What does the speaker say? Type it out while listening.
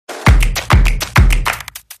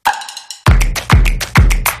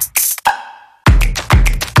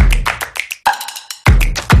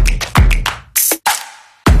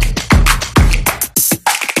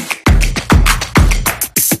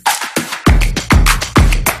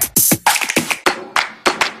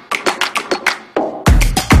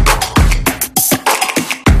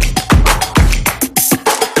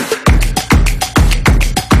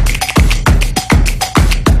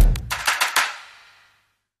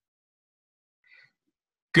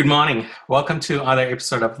Good morning. Welcome to another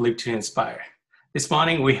episode of Live to Inspire. This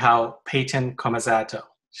morning we have Peyton Comazato.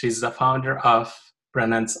 She's the founder of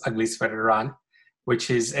Brennan's Ugly Sweater Run, which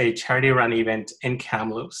is a charity run event in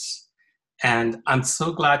Kamloops. And I'm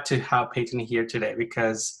so glad to have Peyton here today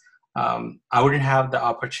because I wouldn't have the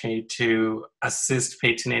opportunity to assist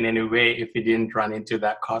Peyton in any way if we didn't run into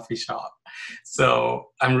that coffee shop. So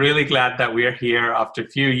I'm really glad that we're here after a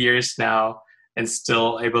few years now and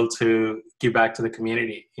still able to give back to the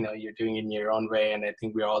community. You know, you're doing it in your own way, and I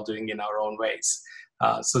think we're all doing it in our own ways.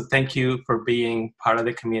 So thank you for being part of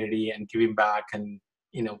the community and giving back and,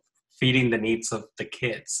 you know, feeding the needs of the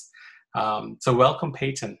kids. So welcome,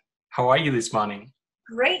 Peyton. How are you this morning?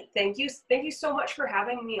 Great, thank you. Thank you so much for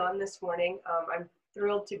having me on this morning. I'm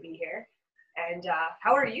thrilled to be here. And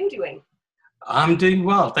how are you doing? I'm doing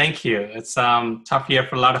well, thank you. It's tough year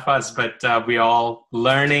for a lot of us, but we're all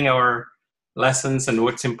learning our lessons and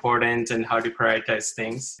what's important and how to prioritize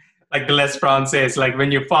things. Like the Les Brown says, like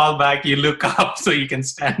when you fall back, you look up so you can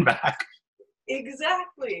stand back.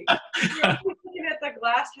 Exactly. If you're always looking at the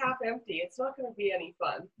glass half empty, it's not going to be any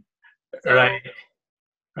fun. So Right,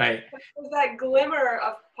 right. there's that glimmer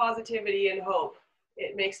of positivity and hope.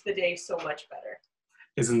 It makes the day so much better.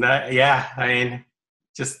 Isn't that? Yeah, I mean,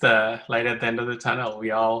 just the light at the end of the tunnel.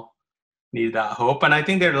 We all need that hope. And I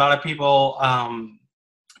think there are a lot of people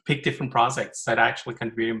pick different projects that are actually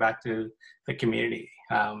contributing back to the community.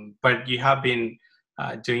 But you have been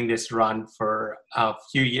doing this run for a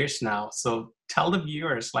few years now. So tell the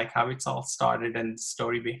viewers like how it's all started and the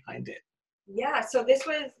story behind it. Yeah, I've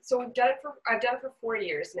done it for 4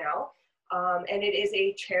 years now. And it is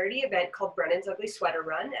a charity event called Brennan's Ugly Sweater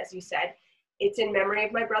Run, as you said. It's in memory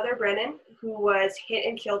of my brother Brennan, who was hit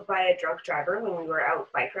and killed by a drunk driver when we were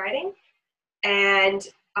out bike riding. And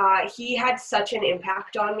he had such an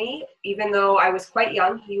impact on me, even though I was quite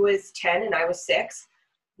young. He was 10 and I was 6.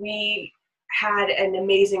 We had an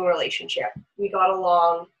amazing relationship. We got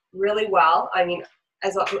along really well. I mean,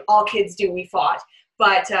 as all kids do, we fought.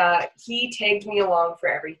 But he tagged me along for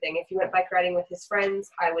everything. If he went bike riding with his friends,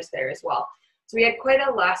 I was there as well. So he had quite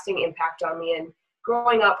a lasting impact on me. And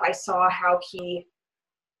growing up, I saw how he,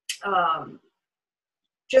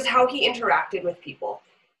 just how he interacted with people.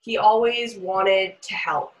 He always wanted to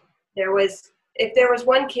help. If there was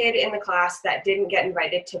one kid in the class that didn't get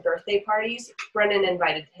invited to birthday parties, Brennan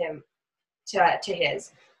invited him to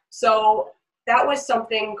his. So that was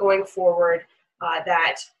something going forward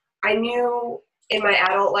that I knew in my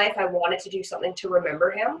adult life I wanted to do something to remember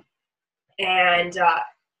him. And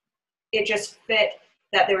it just fit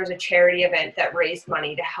that there was a charity event that raised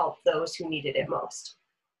money to help those who needed it most.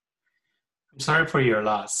 I'm sorry for your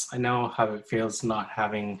loss. I know how it feels not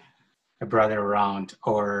having a brother around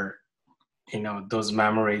or, you know, those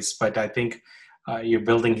memories, but I think you're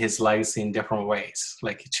building his legacy in different ways,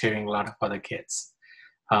 like cheering a lot of other kids.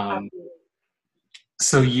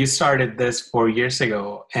 So you started this 4 years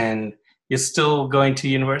ago and you're still going to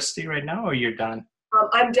university right now or you're done?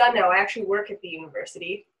 I'm done now. I actually work at the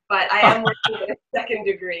university, but I am working a second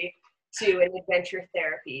degree to in adventure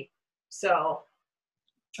therapy. So,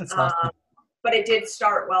 That's awesome. but it did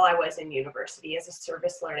start while I was in university as a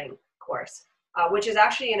service learning course, which is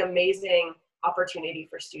actually an amazing opportunity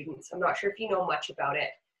for students. I'm not sure if you know much about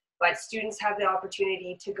it, but students have the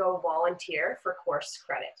opportunity to go volunteer for course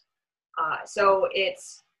credit. So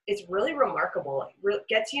it's really remarkable. It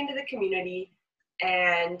gets you into the community,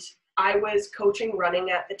 and I was coaching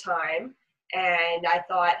running at the time, and I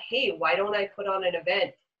thought, hey, why don't I put on an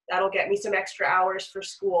event? That'll get me some extra hours for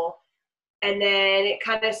school. And then it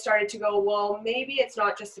kind of started to go, well, maybe it's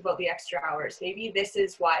not just about the extra hours. Maybe this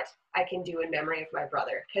is what I can do in memory of my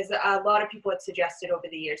brother. Because a lot of people had suggested over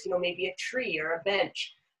the years, you know, maybe a tree or a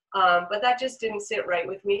bench. But that just didn't sit right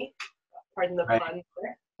with me. Pardon the pun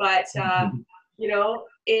there. But, you know,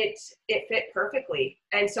 it fit perfectly.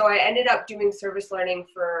 And so I ended up doing service learning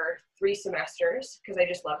for 3 semesters because I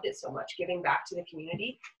just loved it so much, giving back to the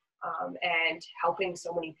community and helping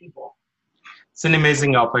so many people. It's an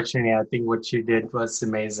amazing opportunity. I think what you did was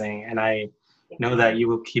amazing, and I know that you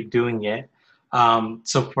will keep doing it.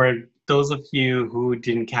 So for those of you who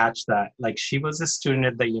didn't catch that, like she was a student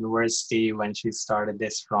at the university when she started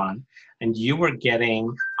this run, and you were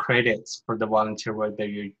getting credits for the volunteer work that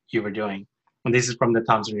you were doing. And this is from the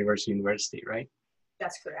Thompson University, right?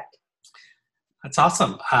 That's correct. That's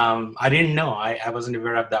awesome. I didn't know. I wasn't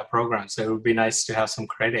aware of that program. So it would be nice to have some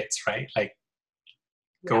credits, right? Like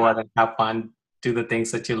go out and have fun, do the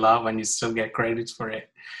things that you love, and you still get credits for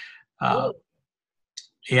it.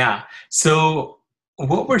 Yeah. So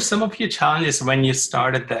what were some of your challenges when you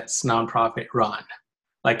started that nonprofit run?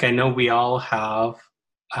 Like I know we all have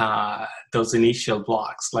those initial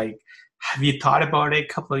blocks? Like, have you thought about it a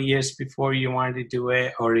couple of years before you wanted to do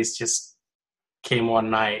it, or it just came one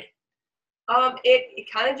night? It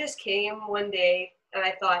kind of just came one day, and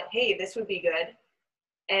I thought, hey, this would be good.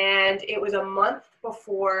 And it was a month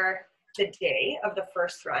before the day of the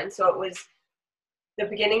first run. So it was the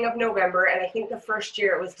beginning of November, and I think the first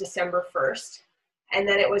year it was December 1st. And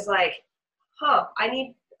then it was like, I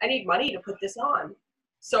need money to put this on.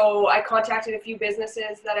 So I contacted a few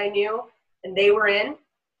businesses that I knew, and they were in.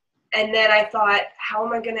 And then I thought, how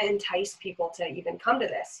am I going to entice people to even come to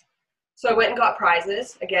this? So I went and got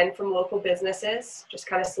prizes, again, from local businesses, just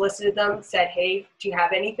kind of solicited them, said, hey, do you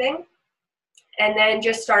have anything? And then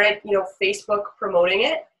just started, Facebook promoting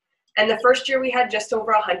it. And the first year we had just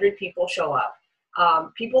over 100 people show up.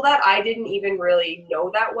 People that I didn't even really know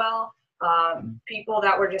that well, people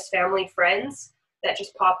that were just family friends that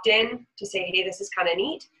just popped in to say, hey, this is kind of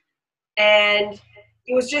neat. And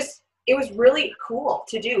it was really cool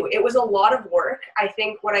to do. It was a lot of work. I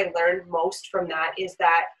think what I learned most from that is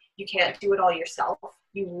that you can't do it all yourself.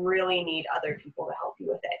 You really need other people to help you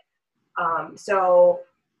with it. So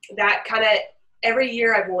that kind of, every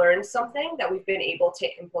year I've learned something that we've been able to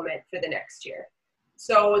implement for the next year.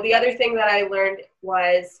 So the other thing that I learned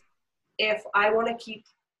was, if I want to keep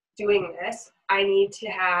doing this, I need to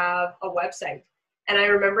have a website. And I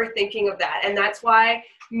remember thinking of that. And that's why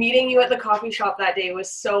meeting you at the coffee shop that day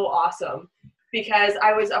was so awesome, because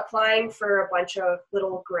I was applying for a bunch of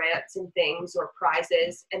little grants and things or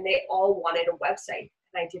prizes, and they all wanted a website,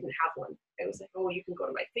 and I didn't have one. I was like, oh, you can go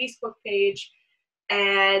to my Facebook page.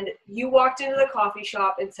 And you walked into the coffee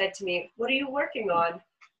shop and said to me, what are you working on?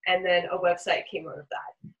 And then a website came out of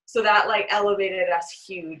that. So that elevated us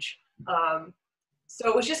huge. So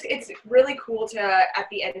it was it's really cool to, at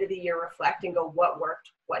the end of the year, reflect and go, what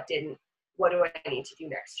worked, what didn't, what do I need to do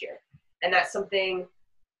next year? And that's something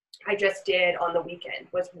I just did on the weekend,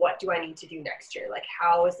 was what do I need to do next year? Like,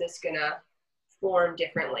 how is this gonna form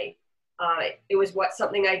differently? It was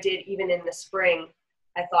something I did even in the spring.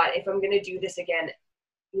 I thought, if I'm gonna do this again,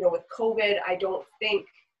 with COVID, I don't think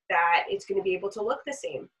that it's gonna be able to look the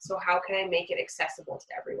same. So how can I make it accessible to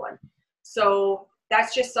everyone? So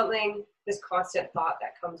that's just something, this constant thought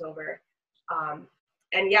that comes over.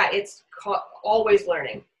 And yeah, it's always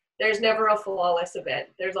learning. There's never a flawless event.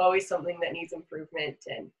 There's always something that needs improvement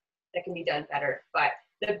and that can be done better. But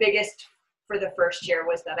the biggest for the first year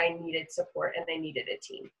was that I needed support and I needed a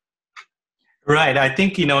team. Right. I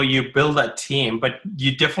think, you build a team, but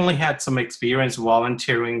you definitely had some experience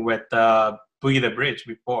volunteering with Buoy the Bridge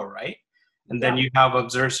before, right? And then you have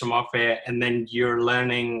observed some of it, and then you're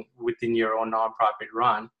learning within your own nonprofit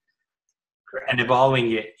run. Correct. And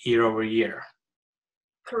evolving it year over year.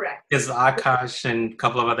 Correct. Because Akash and a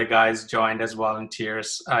couple of other guys joined as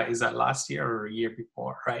volunteers. Is that last year or a year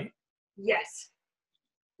before, right? Yes.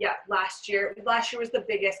 Yeah, last year was the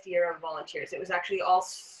biggest year of volunteers. It was actually all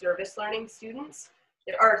service learning students.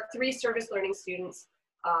 There are 3 service learning students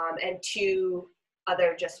and 2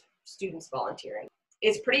 other just students volunteering.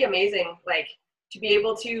 It's pretty amazing, to be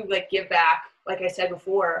able to give back. Like I said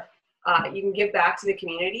before, you can give back to the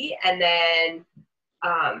community and then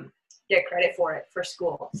get credit for it for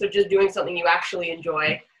school. So just doing something you actually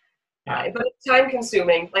enjoy. But it's time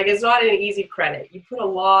consuming. It's not an easy credit. You put a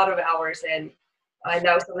lot of hours in. And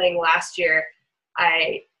that was something last year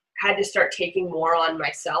I had to start taking more on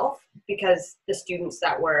myself, because the students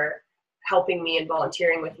that were helping me and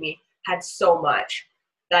volunteering with me had so much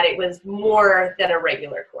that it was more than a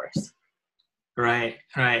regular course. Right.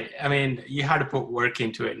 I mean, you had to put work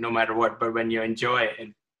into it no matter what, but when you enjoy it,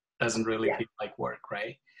 it doesn't really feel like work,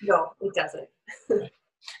 right? No, it doesn't. Right.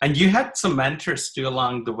 And you had some mentors too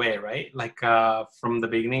along the way, right? From the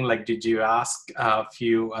beginning, did you ask a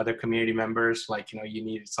few other community members, you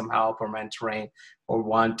needed some help or mentoring, or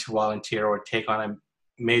want to volunteer or take on a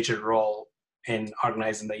major role in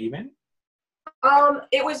organizing the event?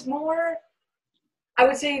 It was more, I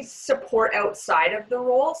would say, support outside of the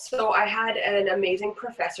role. So I had an amazing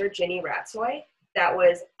professor, Ginny Ratsoy, that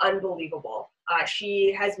was unbelievable.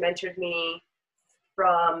 She has mentored me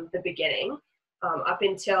from the beginning. Up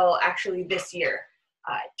until actually this year,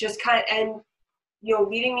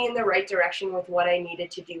 leading me in the right direction with what I needed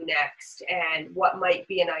to do next and what might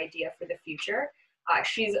be an idea for the future.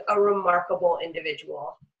 She's a remarkable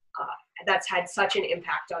individual that's had such an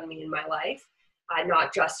impact on me in my life,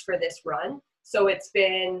 not just for this run. So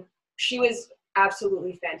she was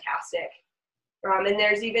absolutely fantastic. And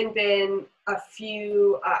there's even been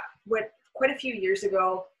quite a few years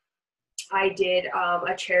ago, I did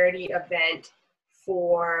a charity event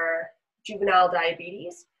for juvenile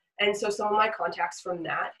diabetes. And so some of my contacts from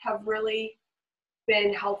that have really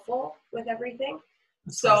been helpful with everything.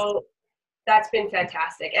 That's awesome. So that's been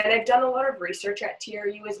fantastic. And I've done a lot of research at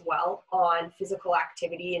TRU as well on physical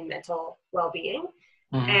activity and mental well-being.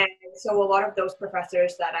 Mm-hmm. And so a lot of those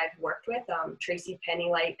professors that I've worked with, Tracy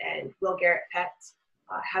Pennylight and Will Garrett Petts,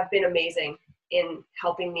 have been amazing in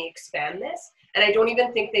helping me expand this. And I don't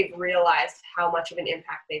even think they've realized how much of an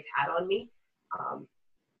impact they've had on me.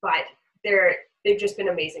 But they've just been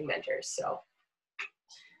amazing mentors. So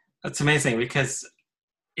That's amazing because,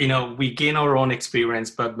 we gain our own experience,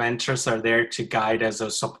 but mentors are there to guide us or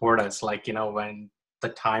support us. Like, when the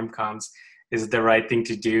time comes, is it the right thing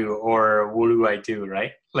to do, or what do I do,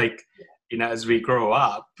 right? Like, as we grow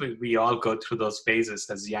up, we all go through those phases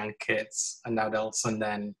as young kids and adults. And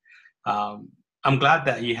then I'm glad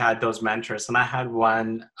that you had those mentors. And I had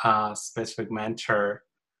one specific mentor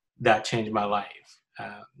that changed my life.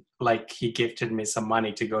 Like, he gifted me some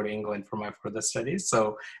money to go to England for my further studies.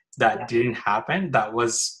 So that didn't happen. That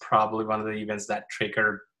was probably one of the events that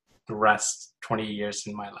triggered the rest 20 years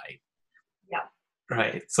in my life. Yeah.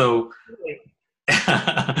 Right. So,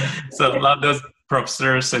 so a lot of those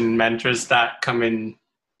professors and mentors that come in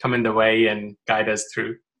the way and guide us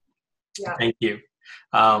through. Yeah. Thank you.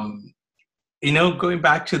 Going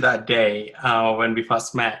back to that day when we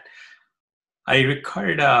first met, I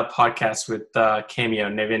recorded a podcast with Cameo,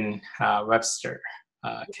 Nevin Webster,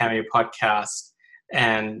 Cameo podcast.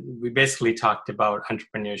 And we basically talked about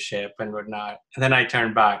entrepreneurship and whatnot. And then I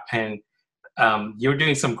turned back and you're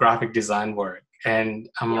doing some graphic design work. And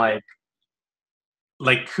I'm like,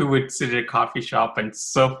 who would sit at a coffee shop and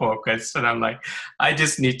so focused? And I'm like, I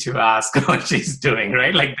just need to ask what she's doing,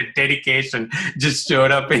 right? Like, the dedication just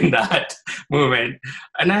showed up in that moment.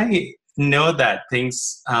 And I know that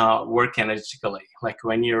things work energetically. Like,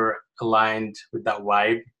 when you're aligned with that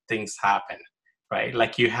vibe, things happen, right?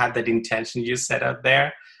 Like, you had that intention you set out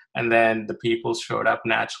there, and then the people showed up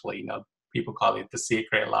naturally. People call it the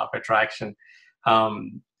secret law of attraction.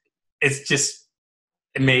 It's just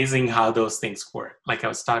amazing how those things work. Like, I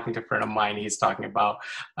was talking to a friend of mine, he's talking about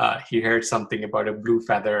he heard something about a blue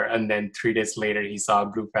feather, and then 3 days later he saw a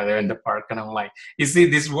blue feather in the park, and I'm like, you see,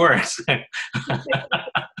 this works.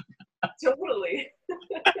 Totally.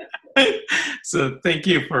 So thank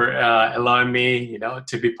you for allowing me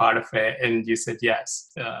to be part of it, and you said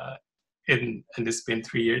yes, and it's been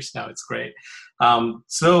 3 years now. It's great.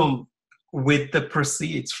 So with the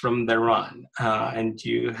proceeds from the run, and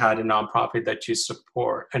you had a nonprofit that you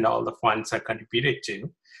support and all the funds are contributed to,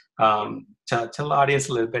 tell the audience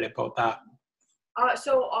a little bit about that.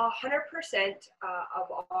 So 100%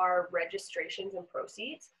 of our registrations and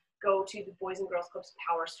proceeds go to the Boys and Girls Club's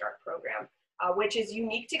Power Start program, which is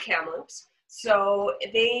unique to Kamloops. So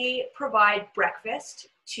they provide breakfast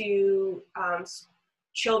to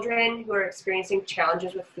children who are experiencing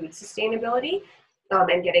challenges with food sustainability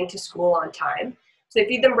and getting to school on time. So they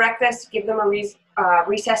feed them breakfast, give them a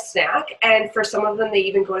recess snack, and for some of them, they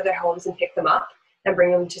even go to their homes and pick them up and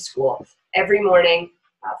bring them to school every morning,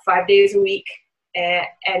 5 days a week, and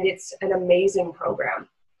it's an amazing program.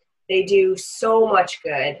 They do so much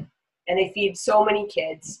good, and they feed so many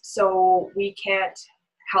kids, so we can't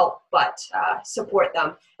help but support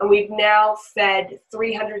them. And we've now fed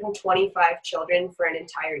 325 children for an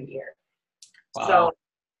entire year. Wow. So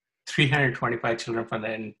 325 children for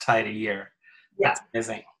the entire year. Yeah. That's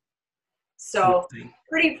amazing. So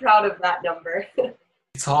pretty proud of that number.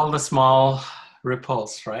 It's all the small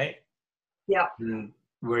ripples, right? Yeah. And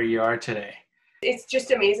where you are today. It's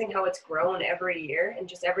just amazing how it's grown every year, and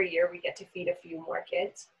just every year we get to feed a few more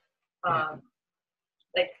kids.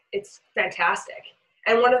 Like, it's fantastic.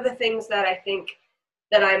 And one of the things that I think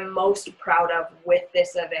that I'm most proud of with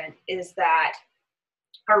this event is that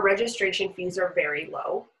our registration fees are very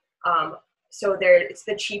low. So it's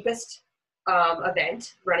the cheapest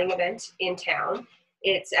running event in town.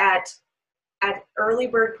 It's at early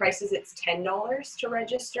bird prices, it's $10 to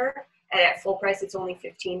register, and at full price, it's only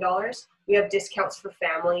 $15. We have discounts for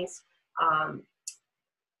families.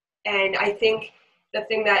 And I think the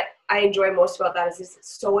thing that I enjoy most about that is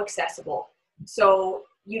it's so accessible. So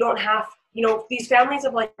you don't have, these families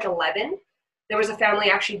of like 11, there was a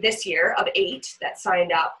family actually this year of 8 that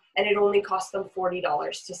signed up, and it only cost them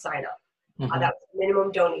 $40 to sign up. Mm-hmm. That was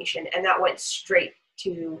minimum donation, and that went straight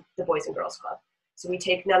to the Boys and Girls Club. So we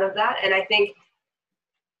take none of that. And I think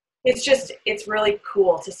it's really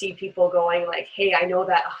cool to see people going like, hey, I know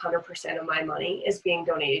that 100% of my money is being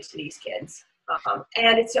donated to these kids.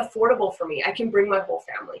 And it's affordable for me. I can bring my whole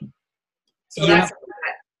family. So that's something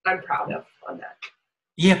that I'm proud of on that.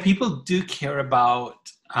 Yeah, people do care about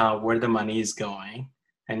where the money is going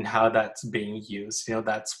and how that's being used.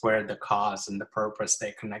 That's where the cause and the purpose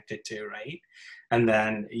they're connected to, right? And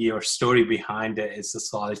then your story behind it is the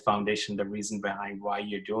solid foundation, the reason behind why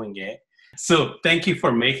you're doing it. So thank you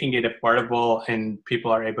for making it affordable and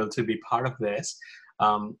people are able to be part of this.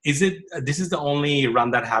 This is the only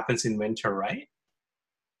run that happens in winter, right?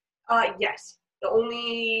 Yes, the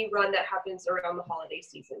only run that happens around the holiday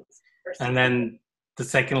seasons. And then the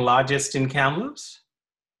second largest in Kamloops?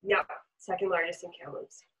 Yeah, second largest in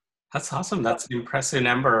Kamloops. That's awesome. That's an impressive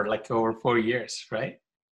number, like over 4 years, right?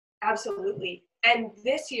 Absolutely. And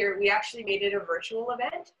this year we actually made it a virtual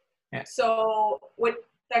event. Yeah. So what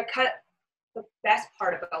the best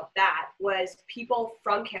part about that was people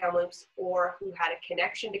from Kamloops or who had a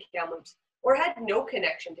connection to Kamloops or had no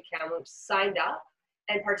connection to Kamloops signed up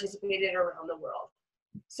and participated around the world.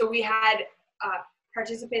 So we had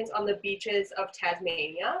participants on the beaches of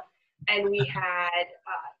Tasmania, and we had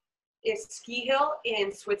a ski hill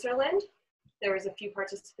in Switzerland. There was a few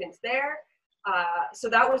participants there. So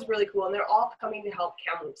that was really cool, and they're all coming to help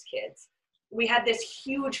Kamloops kids. We had this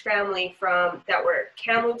huge family that were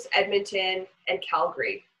Kamloops, Edmonton, and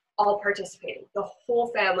Calgary, all participating. The whole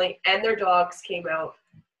family and their dogs came out.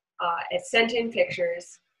 It sent in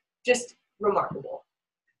pictures. Just remarkable.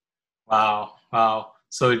 Wow.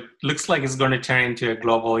 So it looks like it's going to turn into a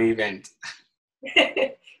global event.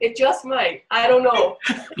 It just might. I don't know.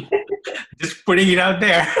 Just putting it out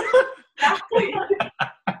there. Exactly.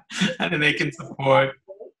 And then they can support.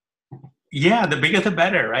 Yeah, the bigger the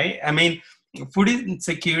better, right? I mean, food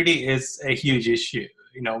insecurity is a huge issue,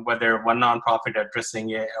 whether one nonprofit addressing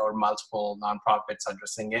it or multiple nonprofits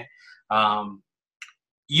addressing it.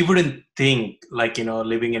 You wouldn't think,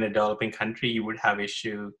 living in a developing country, you would have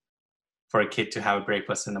issue for a kid to have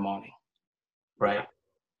breakfast in the morning, right?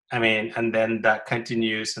 I mean, and then that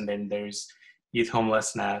continues, and then there's youth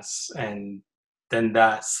homelessness, and then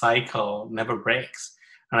that cycle never breaks.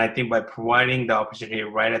 And I think by providing the opportunity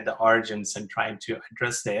right at the origins and trying to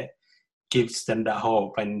address it, gives them the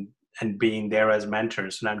hope and being there as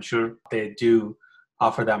mentors. And I'm sure they do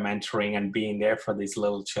offer that mentoring and being there for these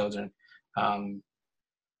little children. I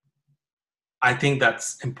think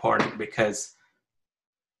that's important because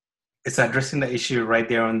it's addressing the issue right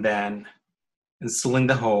there and then, instilling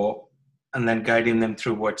the hope, and then guiding them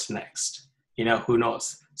through what's next. Who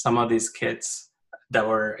knows? Some of these kids that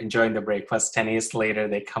were enjoying the breakfast, 10 years later,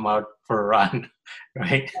 they come out for a run,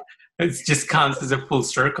 right? It just comes as a full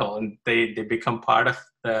circle, and they become part of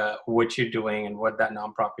what you're doing and what that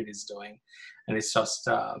nonprofit is doing. And it's just,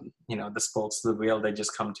 the spokes of the wheel, they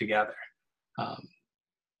just come together.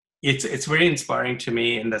 It's very inspiring to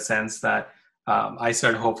me in the sense that I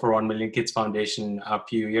started Hope for 1 Million Kids Foundation a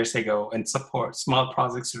few years ago and support small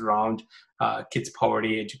projects around kids'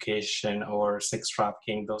 poverty, education, or sex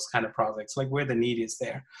trafficking, those kind of projects, like where the need is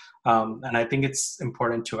there. And I think it's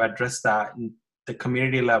important to address that in the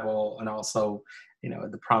community level and also,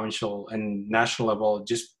 at the provincial and national level.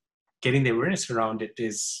 Just getting the awareness around it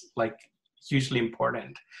is like hugely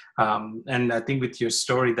important. And I think with your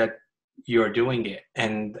story that you're doing it,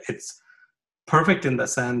 and it's perfect in the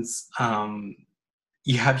sense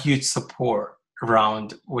you have huge support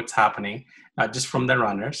around what's happening, not just from the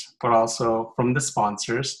runners, but also from the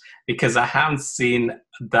sponsors, because I haven't seen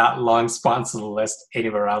that long sponsor list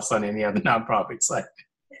anywhere else on any other nonprofit site.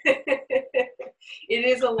 It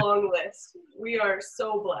is a long list. We are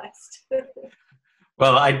so blessed.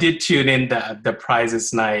 Well, I did tune in the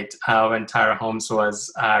prizes night when Tyra Holmes was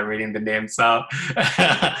reading the names out,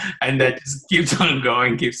 and that just keeps on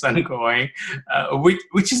going,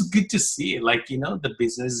 which is good to see. The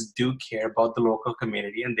business do care about the local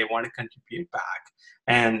community and they want to contribute back.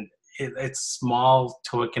 And it's small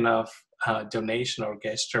token of donation or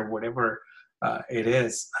gesture, whatever it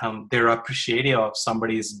is. They're appreciative of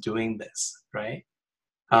somebody is doing this, right?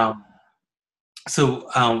 So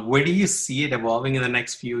where do you see it evolving in the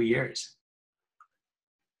next few years?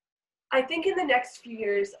 I think in the next few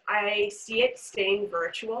years, I see it staying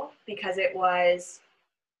virtual because it was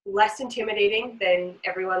less intimidating than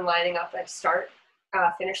everyone lining up at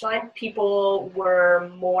finish line. People were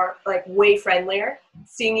more way friendlier,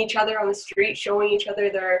 seeing each other on the street, showing each other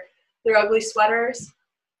their ugly sweaters.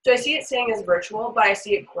 So I see it staying as virtual, but I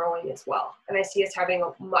see it growing as well. And I see us having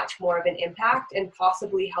a much more of an impact and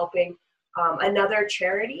possibly helping another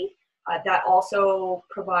charity that also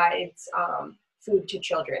provides food to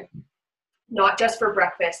children, not just for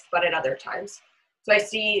breakfast, but at other times. So I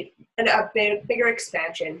see a bigger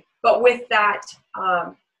expansion. But with that,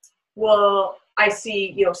 I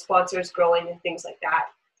see sponsors growing and things like that,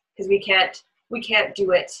 because we can't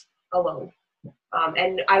do it alone.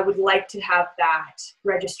 And I would like to have that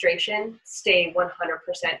registration stay 100%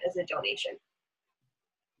 as a donation.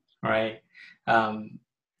 Right.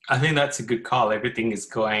 I think that's a good call. Everything is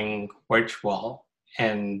going virtual,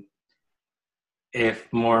 and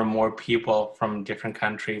if more and more people from different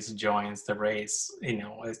countries joins the race,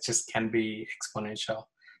 it just can be exponential.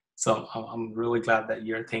 So I'm really glad that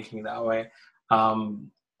you're thinking that way.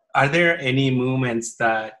 Um, are there any movements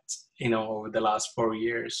that, over the last 4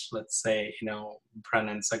 years, let's say,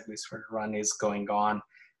 Brennan's Ugly Sweater Run is going on,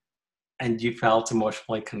 and you felt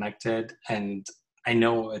emotionally connected? And I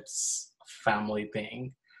know it's a family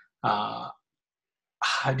thing. Uh,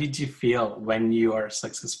 how did you feel when you are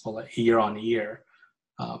successful year on year?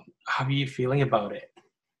 How are you feeling about it?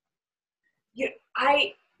 You,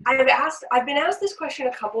 I've been asked this question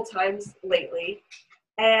a couple times lately,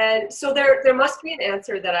 and so there must be an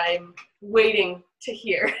answer that I'm waiting to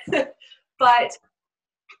hear. But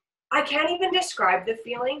I can't even describe the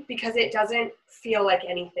feeling because it doesn't feel like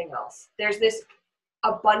anything else. There's this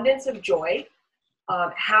abundance of joy,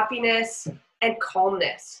 happiness, and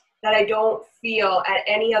calmness that I don't feel at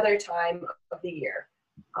any other time of the year.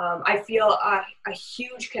 I feel a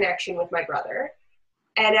huge connection with my brother,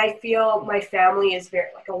 and I feel my family is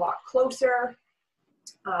a lot closer.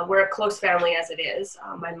 We're a close family as it is,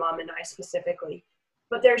 my mom and I specifically.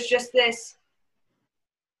 But there's just this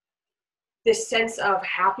sense of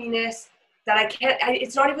happiness that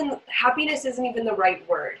it's not even, happiness isn't even the right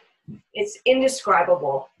word. It's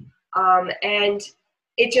indescribable. And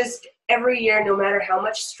it just, every year, no matter how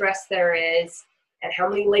much stress there is and how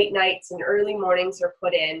many late nights and early mornings are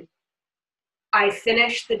put in, I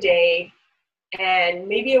finish the day, and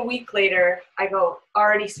maybe a week later, I go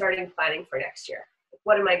already starting planning for next year.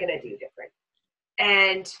 What am I going to do different?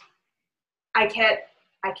 And I can't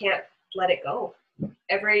let it go.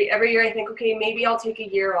 Every year I think, okay, maybe I'll take a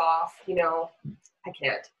year off. I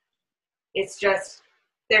can't. It's just,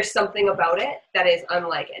 there's something about it that is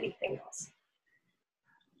unlike anything else.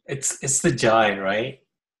 It's the joy, right?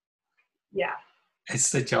 Yeah.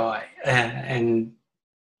 It's the joy. And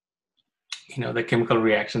the chemical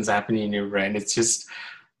reactions happening in your brain. It's just,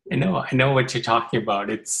 I know what you're talking about.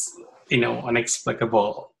 It's,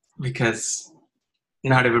 unexplicable, because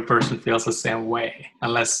not every person feels the same way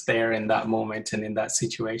unless they're in that moment and in that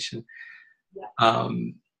situation. Yeah.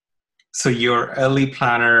 So you're early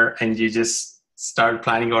planner and you just start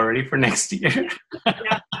planning already for next year.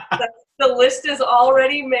 Yeah, the list is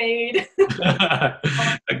already made.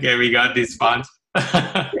 Okay, we got these sponsors.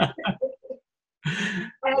 I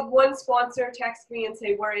had one sponsor text me and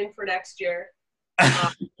say, we're in for next year.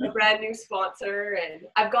 A brand new sponsor, and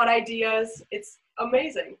I've got ideas. It's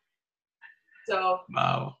amazing. So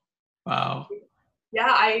Wow.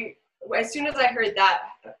 Yeah, as soon as I heard that,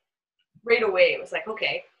 right away, it was like,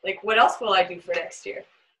 okay, like what else will I do for next year?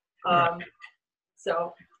 Right.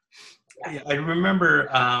 So yeah. I remember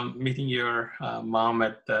meeting your mom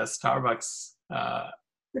at the Starbucks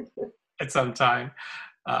at some time.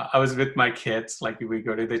 I was with my kids, like we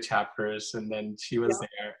go to the chapters, and then she was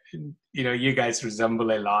there. And, you guys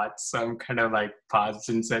resemble a lot. So I'm kind of like paused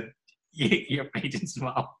and said, your Peyton's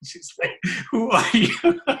mom. She's like, who are you?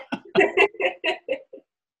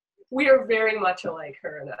 We are very much alike,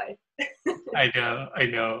 her and I. I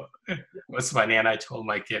know. It was funny. And I told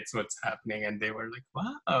my kids what's happening, and they were like,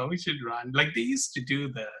 wow, we should run. Like they used to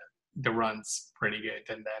do the runs pretty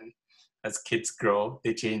good. And then as kids grow,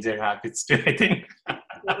 they change their habits too, I think.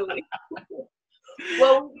 Totally.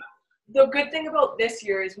 Well, the good thing about this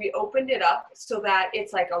year is we opened it up so that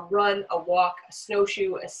it's like a run, a walk, a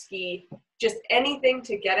snowshoe, a ski, just anything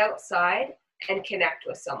to get outside and connect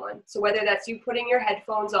with someone. So whether that's you putting your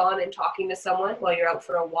headphones on and talking to someone while you're out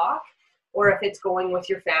for a walk, or if it's going with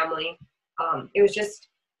your family, it was just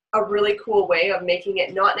a really cool way of making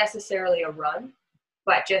it not necessarily a run,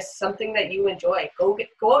 but just something that you enjoy. Go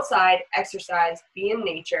outside, exercise, be in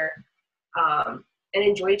nature, and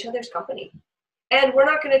enjoy each other's company. And we're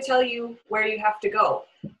not going to tell you where you have to go.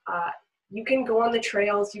 You can go on the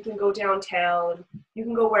trails, you can go downtown, you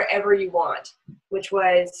can go wherever you want, which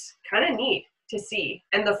was kind of neat to see.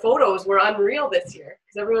 And the photos were unreal this year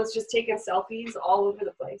because everyone's just taking selfies all over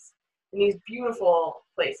the place in these beautiful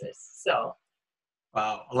places. So,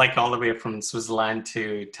 wow, like all the way from Switzerland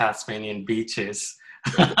to Tasmanian beaches.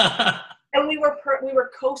 And we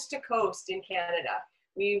were coast to coast in Canada.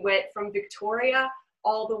 We went from Victoria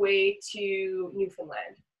all the way to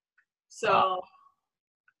Newfoundland. So wow.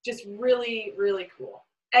 Just really, really cool.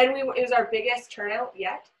 And it was our biggest turnout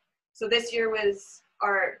yet. So this year was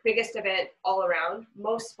our biggest event all around.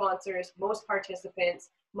 Most sponsors, most participants,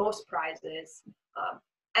 most prizes.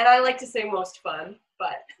 And I like to say most fun,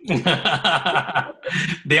 but.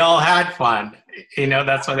 They all had fun.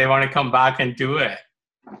 That's why they want to come back and do it.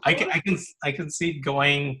 I can see it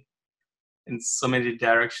going in so many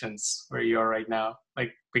directions where you are right now,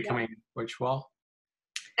 like becoming virtual.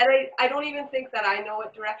 And I don't even think that I know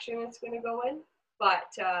what direction it's going to go in, but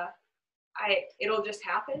it'll just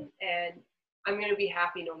happen, and I'm going to be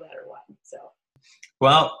happy no matter what. So.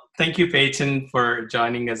 Well, thank you, Peyton, for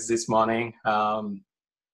joining us this morning. Thank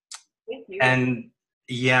you. And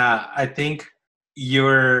yeah, I think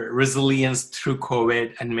your resilience through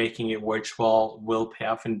COVID and making it virtual will pay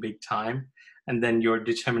off in big time. And then your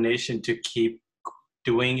determination to keep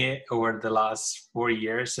doing it over the last 4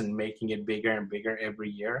 years and making it bigger and bigger every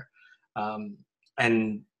year,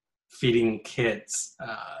 and feeding kids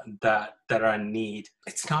that are in need.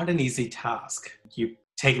 It's not an easy task. You've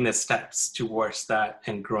taken the steps towards that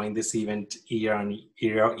and growing this event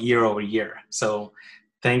year over year. So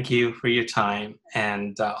thank you for your time,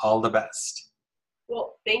 and all the best.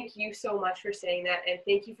 Well, thank you so much for saying that, and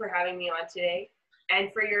thank you for having me on today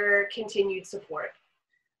and for your continued support.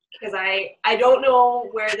 Because I don't know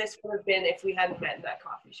where this would have been if we hadn't met in that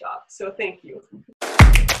coffee shop. So thank you.